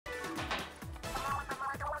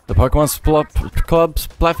The Club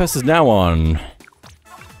Splatfest is now on.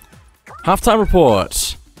 Halftime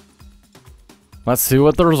report. Let's see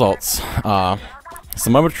what the results are. It's the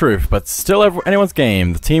moment of truth, but still anyone's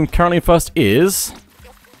game. The team currently in first is...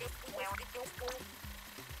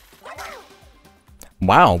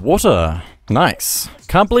 Wow, water. Nice.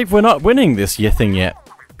 Can't believe we're not winning this thing yet.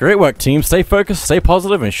 Great work, team. Stay focused, stay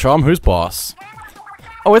positive, and show them who's boss.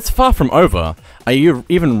 Oh, it's far from over. Are you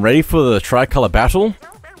even ready for the tricolor battle?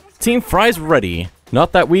 Team Fry's ready.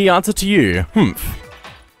 Not that we answer to you. Humph.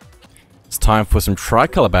 It's time for some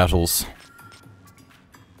tricolor battles.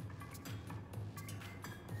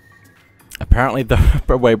 Apparently the...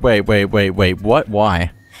 Wait, what?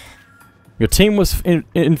 Why? Your team was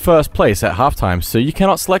in first place at halftime, so you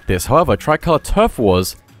cannot select this. However, tricolor turf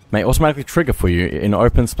wars may automatically trigger for you in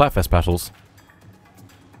open Splatfest battles.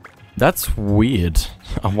 That's weird.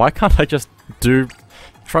 Why can't I just do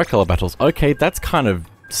tricolor battles? Okay, that's kind of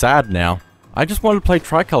sad now. I just wanted to play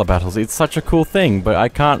tricolor battles. It's such a cool thing, but I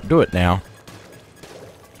can't do it now.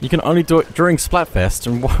 You can only do it during Splatfest,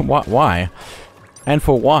 and why? And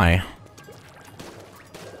for why?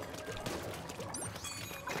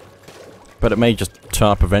 But it may just turn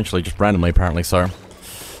up eventually, just randomly apparently, so...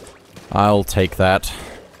 I'll take that.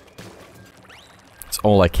 It's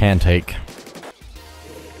all I can take.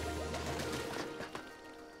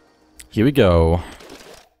 Here we go.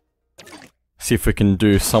 See if we can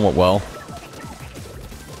do somewhat well.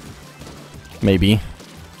 Maybe.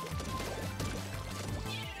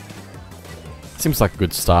 Seems like a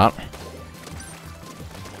good start.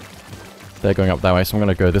 They're going up that way, so I'm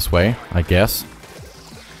gonna go this way, I guess.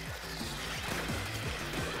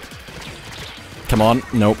 Come on.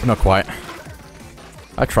 Nope, not quite.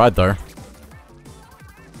 I tried, though.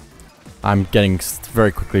 I'm getting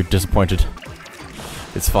very quickly disappointed.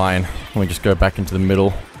 It's fine. Let me just go back into the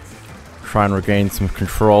middle. Try and regain some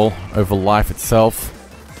control over life itself.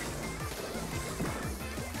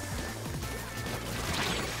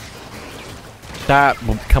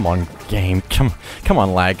 Come on, game. Come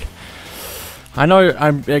on, lag. I know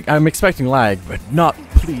I'm expecting lag, but not,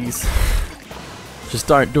 please. Just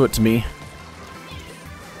don't do it to me.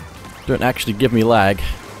 Don't actually give me lag.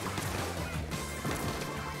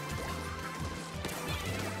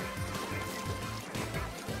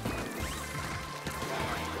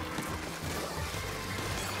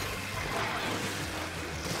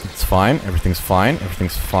 It's fine. Everything's fine.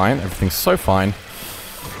 Everything's fine. Everything's so fine.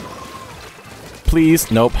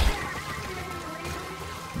 Please. Nope.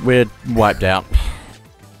 We're wiped out.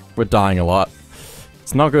 We're dying a lot.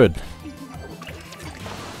 It's not good.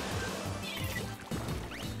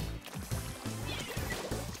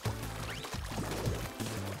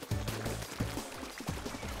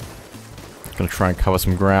 Gonna try and cover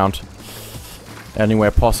some ground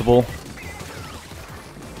anywhere possible.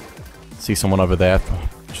 See someone over there.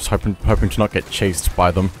 Just hoping to not get chased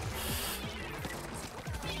by them.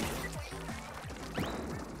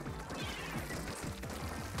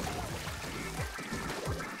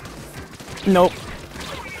 Nope.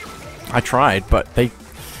 I tried, but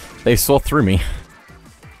they saw through me.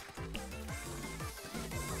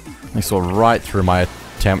 They saw right through my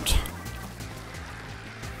attempt.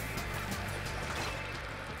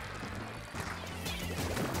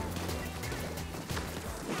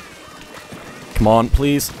 Come on,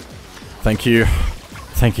 please. Thank you.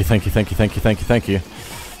 Thank you, thank you, thank you, thank you, thank you, thank you.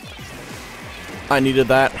 I needed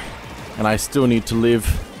that, and I still need to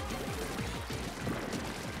live.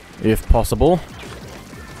 If possible.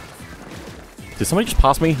 Did somebody just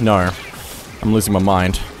pass me? No. I'm losing my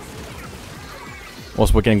mind.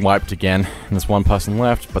 Also, we're getting wiped again. And there's one person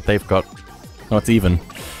left, but they've got... Oh, it's even.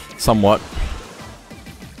 Somewhat.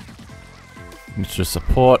 Need to just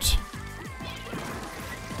support.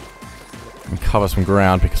 And cover some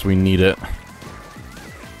ground because we need it.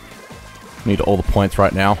 Need all the points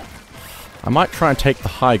right now. I might try and take the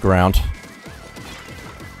high ground.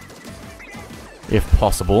 If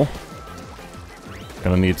possible.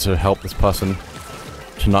 Gonna need to help this person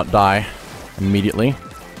to not die immediately.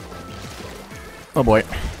 Oh boy.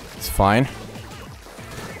 It's fine.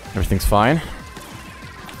 Everything's fine.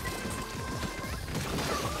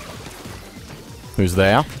 Who's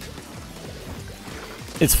there?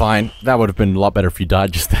 It's fine. That would have been a lot better if you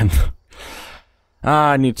died just then.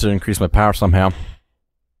 I need to increase my power somehow.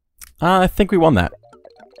 I think we won that.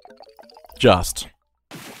 Just.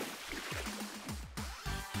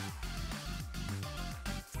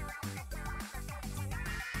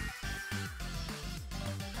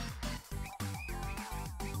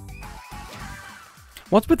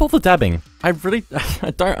 What's with all the dabbing? I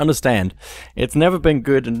don't understand. It's never been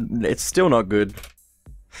good and it's still not good.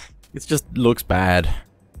 It just looks bad.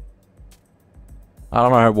 I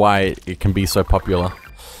don't know why it can be so popular.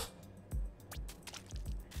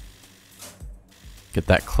 Get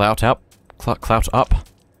that clout up. Clout up.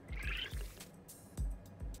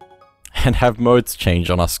 And have modes change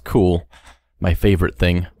on us. Cool. My favorite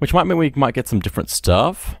thing. Which might mean we might get some different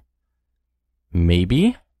stuff.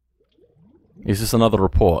 Maybe? Is this another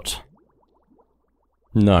report?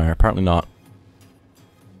 No, apparently not.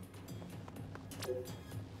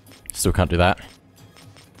 Still can't do that.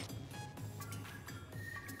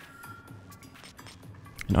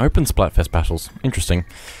 An open Splatfest battles. Interesting.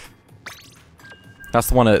 That's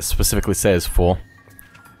the one it specifically says for.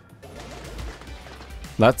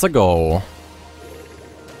 That's a goal.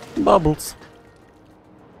 Bubbles.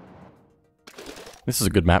 This is a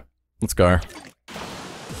good map. Let's go.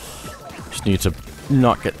 Just need to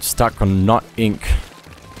not get stuck on not ink.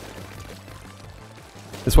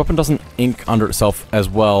 This weapon doesn't ink under itself as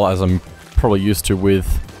well as I'm probably used to with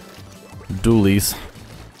dualies.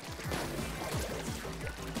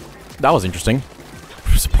 That was interesting.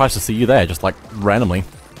 Surprised to see you there, just like randomly.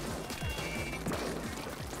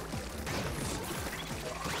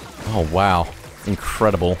 Oh wow.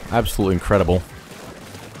 Incredible. Absolutely incredible.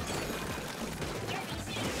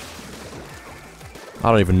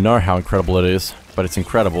 I don't even know how incredible it is, but it's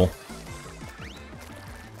incredible.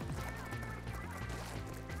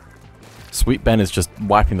 Sweet Ben is just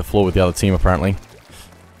wiping the floor with the other team, apparently.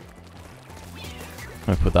 I'm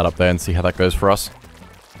gonna put that up there and see how that goes for us.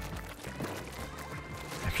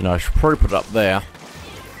 Actually, no, I should probably put it up there,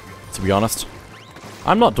 to be honest.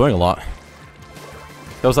 I'm not doing a lot.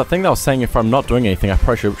 There was that thing that was saying if I'm not doing anything, I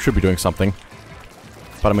probably should be doing something.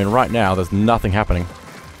 But I mean, right now, there's nothing happening.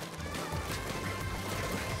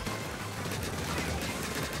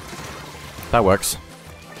 That works.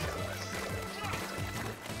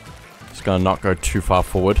 Just gonna not go too far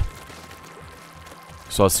forward,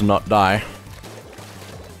 so as to not die.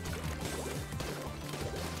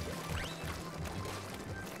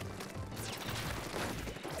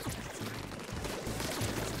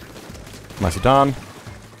 Nicely done.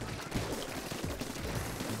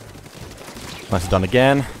 Nicely done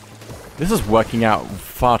again. This is working out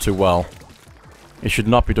far too well. It should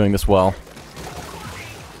not be doing this well.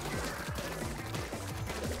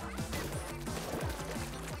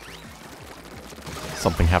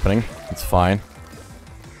 Something happening. It's fine.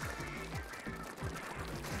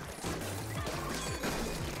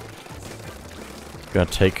 Gonna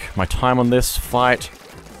take my time on this fight,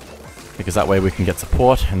 because that way we can get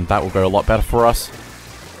support, and that will go a lot better for us.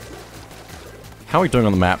 How are we doing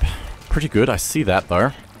on the map? Pretty good, I see that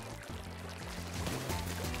though.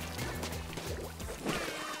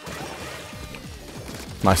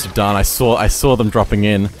 Nicely done. I saw them dropping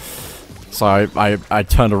in, so I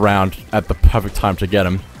turned around at the perfect time to get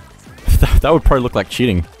them. That would probably look like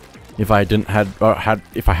cheating if I didn't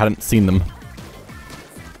if I hadn't seen them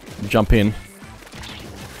jump in.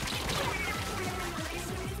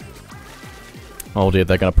 Oh dear,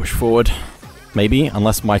 they're gonna push forward. Maybe,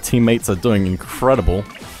 unless my teammates are doing incredible.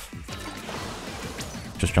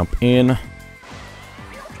 Just jump in.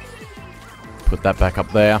 Put that back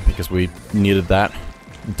up there, because we needed that.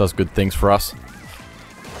 It does good things for us.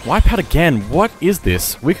 Wipe out again! What is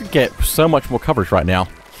this? We could get so much more coverage right now.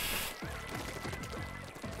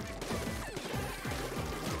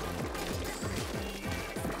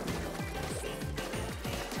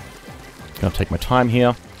 Gonna take my time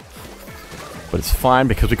here. But it's fine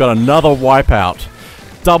because we got another wipeout.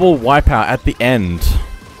 Double wipeout at the end.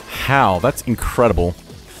 How? That's incredible.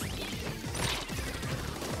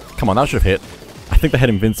 Come on, that should have hit. I think they had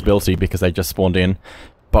invincibility because they just spawned in.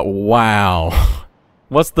 But wow.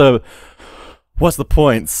 What's the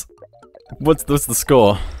points? What's the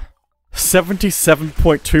score?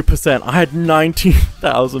 77.2%. I had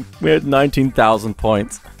 19,000. We had 19,000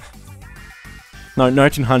 points. No,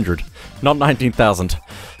 1,900. Not 19,000.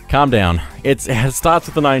 Calm down. It starts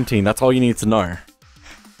with the 19, that's all you need to know.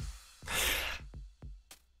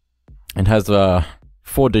 It has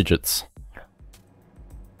 4 digits.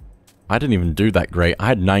 I didn't even do that great. I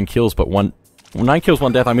had 9 kills, but 9 kills,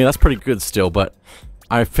 1 death. I mean, that's pretty good still, but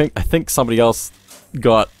I think somebody else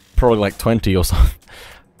got probably like 20 or something.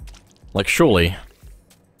 Like, surely,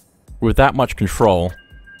 with that much control.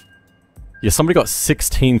 Yeah, somebody got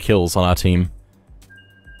 16 kills on our team.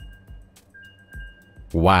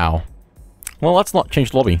 Wow. Well, let's not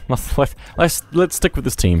change the lobby. Let's stick with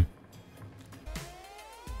this team.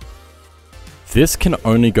 This can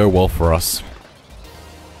only go well for us.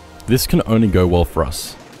 This can only go well for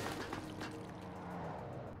us.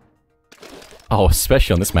 Oh,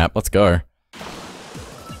 especially on this map. Let's go.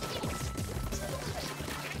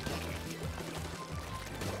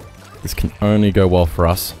 This can only go well for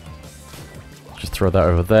us. Just throw that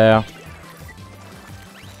over there.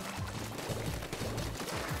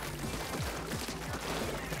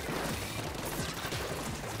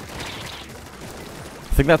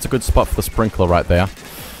 I think that's a good spot for the sprinkler right there.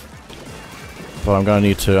 But I'm going to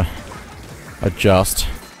need to adjust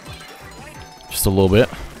just a little bit.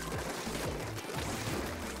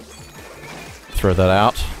 Throw that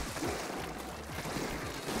out.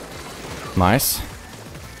 Nice.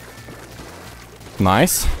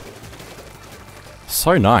 Nice.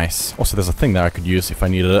 So nice. Also, there's a thing there I could use if I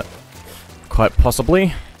needed it. Quite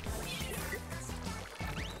possibly.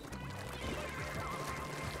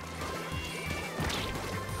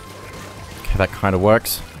 Okay, that kind of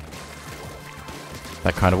works.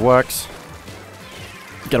 That kind of works.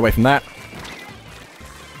 Get away from that.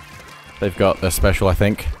 They've got their special, I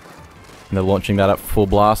think. And they're launching that at full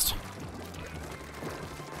blast.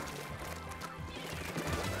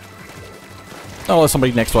 Oh, there's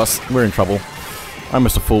somebody next to us. We're in trouble.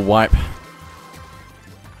 Almost a full wipe.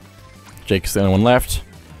 Jake's the only one left.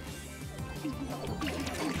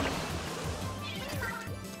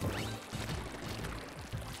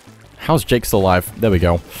 How's Jake still alive? There we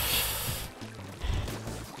go.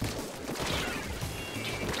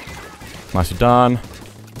 Nicely done.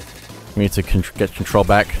 We need to get control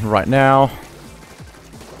back right now.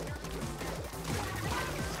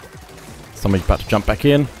 Somebody's about to jump back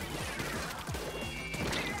in.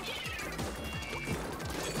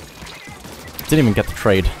 Didn't even get the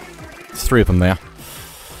trade. There's 3 of them there.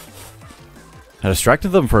 I distracted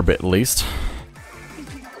them for a bit at least.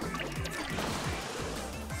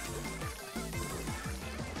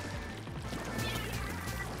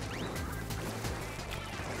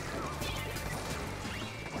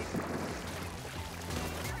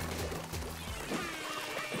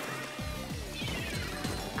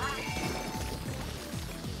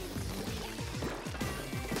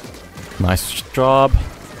 Nice job.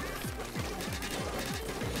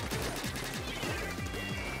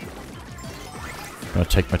 Gonna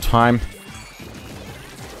take my time.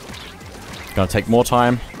 Gonna take more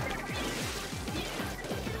time.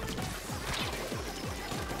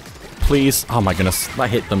 Please. Oh my goodness. I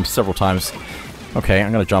hit them several times. Okay,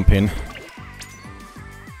 I'm gonna jump in.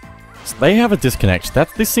 So they have a disconnect.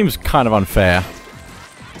 This seems kind of unfair.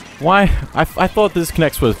 Why? I thought the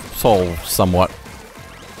disconnects were solved somewhat.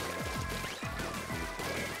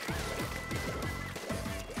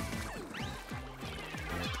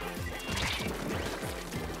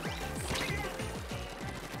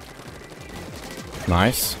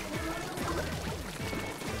 Nice.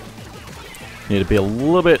 Need to be a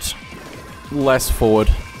little bit less forward.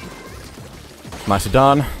 Nicely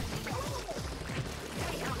done.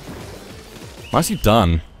 Nicely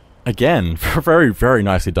done. Again. Very, very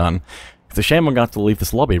nicely done. It's a shame I'm going to have to leave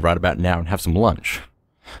this lobby right about now and have some lunch.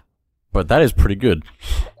 But that is pretty good.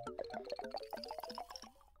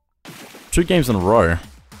 2 games in a row.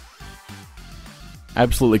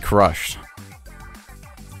 Absolutely crushed.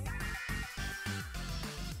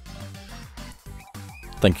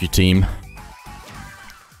 Thank you, team.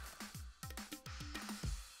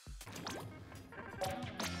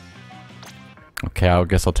 Okay, I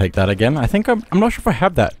guess I'll take that again. I think I'm not sure if I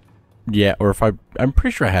have that yet, or if I'm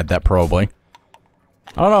pretty sure I had that probably.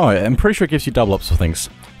 I don't know, I'm pretty sure it gives you double ups for things.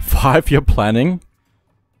 5-year planning?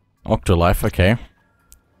 Octolife, okay.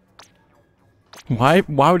 Why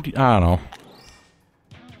would you, I don't know.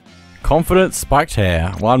 Confident spiked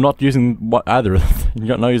hair. Well, I'm not using either of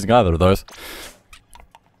you're not using either of those.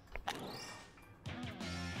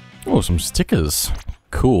 Oh, some stickers.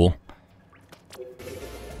 Cool.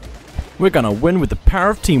 We're gonna win with the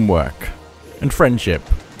power of teamwork. And friendship.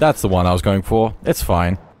 That's the one I was going for. It's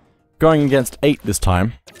fine. Going against 8 this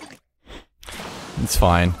time. It's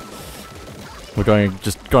fine. We're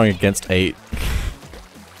just going against 8.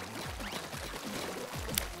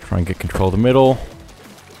 Try and get control of the middle.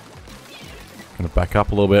 Gonna back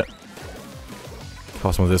up a little bit.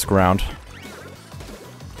 Cover some of this ground.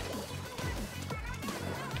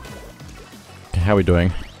 How are we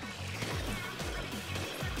doing?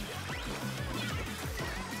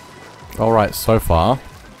 Alright, so far.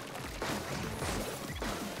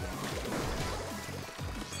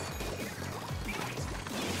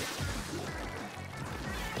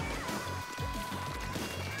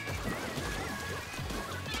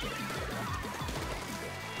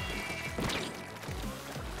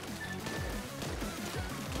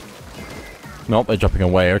 Nope, they're jumping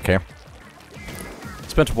away, okay.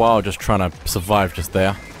 Spent a while just trying to survive just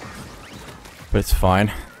there. But it's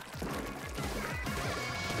fine.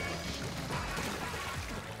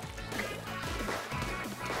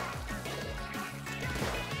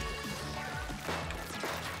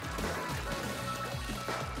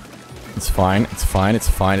 It's fine, it's fine, it's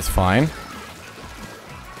fine, it's fine.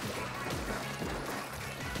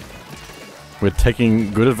 We're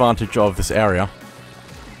taking good advantage of this area.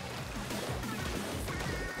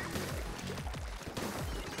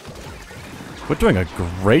 We're doing a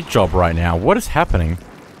great job right now. What is happening?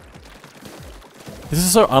 This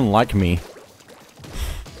is so unlike me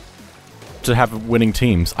to have winning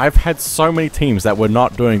teams. I've had so many teams that were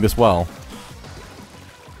not doing this well.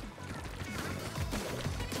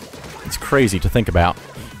 It's crazy to think about.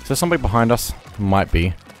 Is there somebody behind us? Might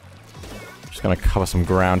be. Just gonna cover some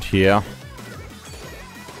ground here.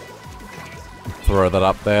 Throw that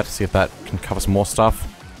up there to see if that can cover some more stuff.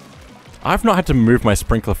 I've not had to move my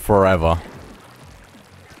sprinkler forever.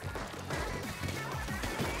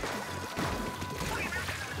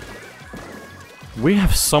 We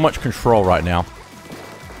have so much control right now.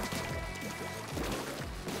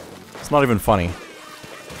 It's not even funny.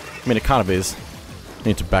 I mean, it kind of is.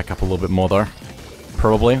 Need to back up a little bit more, though.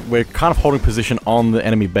 Probably. We're kind of holding position on the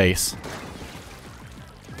enemy base.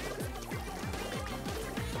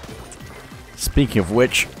 Speaking of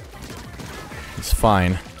which, it's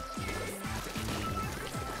fine.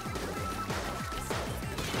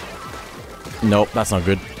 Nope, that's not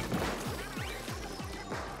good.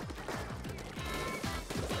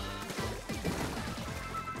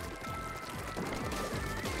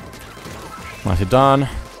 Nicely done.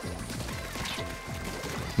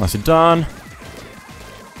 Nicely done.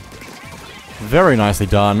 Very nicely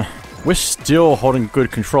done. We're still holding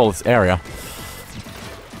good control of this area.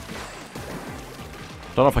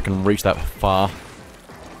 Don't know if I can reach that far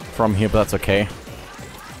from here, but that's okay.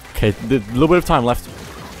 Okay, a little bit of time left.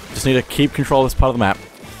 Just need to keep control of this part of the map.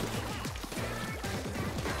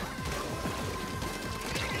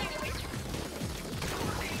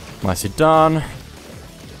 Nicely done.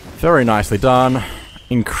 Very nicely done.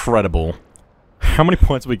 Incredible. How many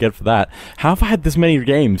points do we get for that? How have I had this many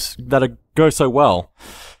games that go so well?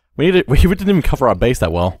 We didn't even cover our base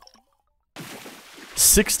that well.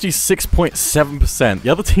 66.7%. The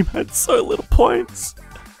other team had so little points.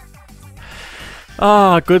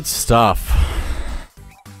 Ah, good stuff.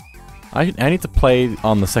 I need to play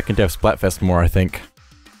on the second day of Splatfest more, I think.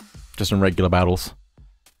 Just in regular battles.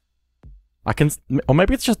 Or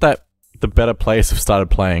maybe it's just that the better players have started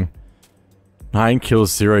playing. 9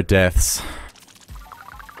 kills, 0 deaths.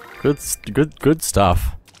 Good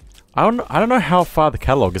stuff. I don't know how far the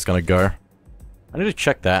catalog is gonna go. I need to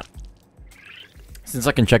check that. Since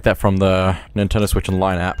I can check that from the Nintendo Switch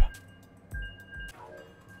Online app.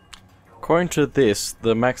 According to this,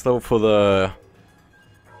 the max level for the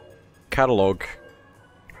catalog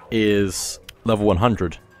is level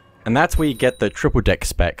 100. And that's where you get the triple deck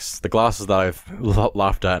specs, the glasses that I've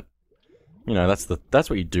laughed at. You know, that's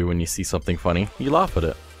what you do when you see something funny. You laugh at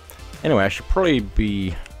it. Anyway, I should probably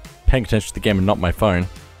be paying attention to the game and not my phone.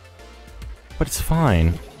 But it's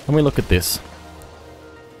fine. Let me look at this.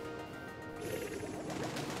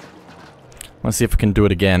 Let's see if we can do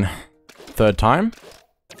it again. Third time?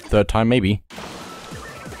 Third time, maybe.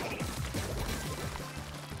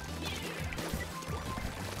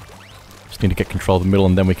 Just need to get control of the middle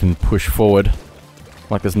and then we can push forward.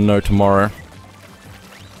 Like there's no tomorrow.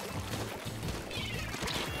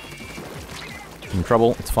 In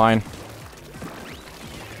trouble, it's fine.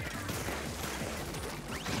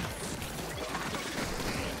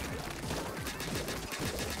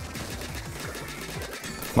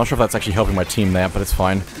 Not sure if that's actually helping my team there, but it's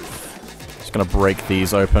fine. Just gonna break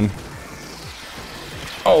these open.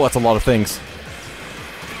 Oh, that's a lot of things.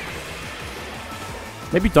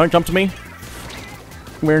 Maybe don't jump to me.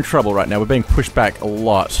 We're in trouble right now. We're being pushed back a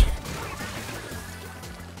lot.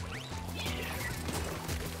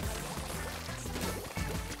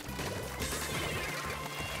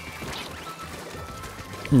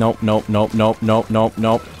 Nope, nope, nope, nope, nope, nope,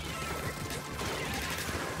 nope.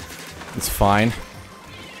 It's fine.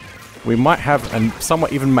 We might have a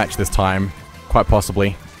somewhat even match this time. Quite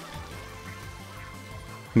possibly.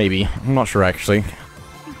 Maybe. I'm not sure, actually.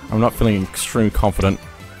 I'm not feeling extremely confident.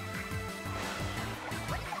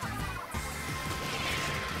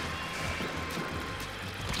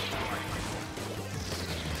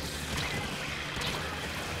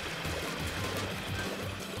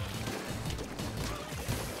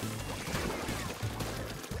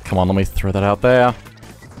 Come on, let me throw that out there.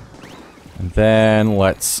 And then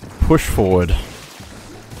let's push forward.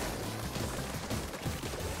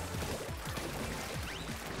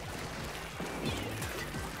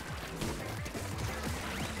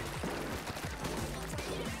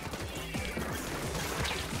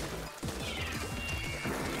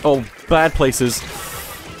 Oh, bad places.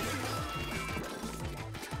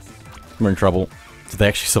 We're in trouble. Did they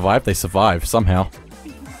actually survive? They survived, somehow.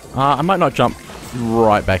 I might not jump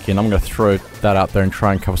right back in. I'm going to throw that out there and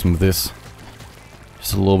try and cover some of this.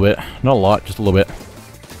 Just a little bit. Not a lot, just a little bit.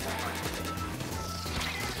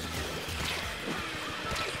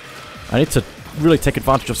 I need to really take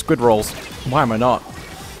advantage of squid rolls. Why am I not?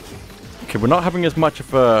 Okay, we're not having as much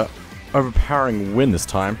of a overpowering win this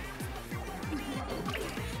time.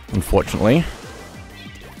 Unfortunately.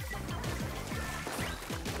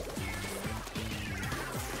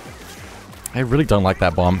 I really don't like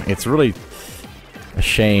that bomb. It's really a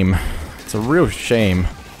shame. It's a real shame.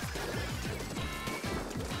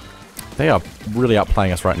 They are really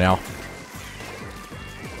outplaying us right now.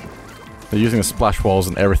 They're using the splash walls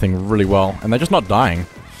and everything really well, and they're just not dying.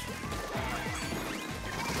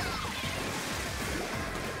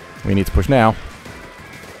 We need to push now.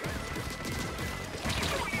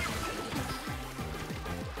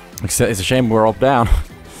 Except it's a shame we're all down.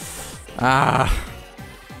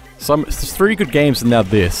 There's 3 good games and now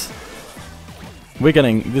this.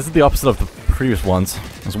 This is the opposite of the previous ones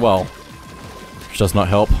as well, which does not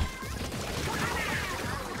help.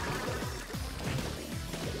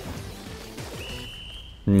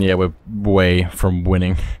 Yeah, we're way from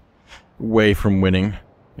winning. Way from winning,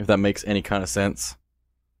 if that makes any kind of sense.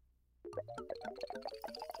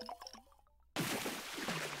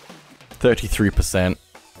 %.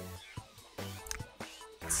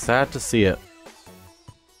 Sad to see it.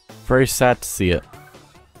 Very sad to see it.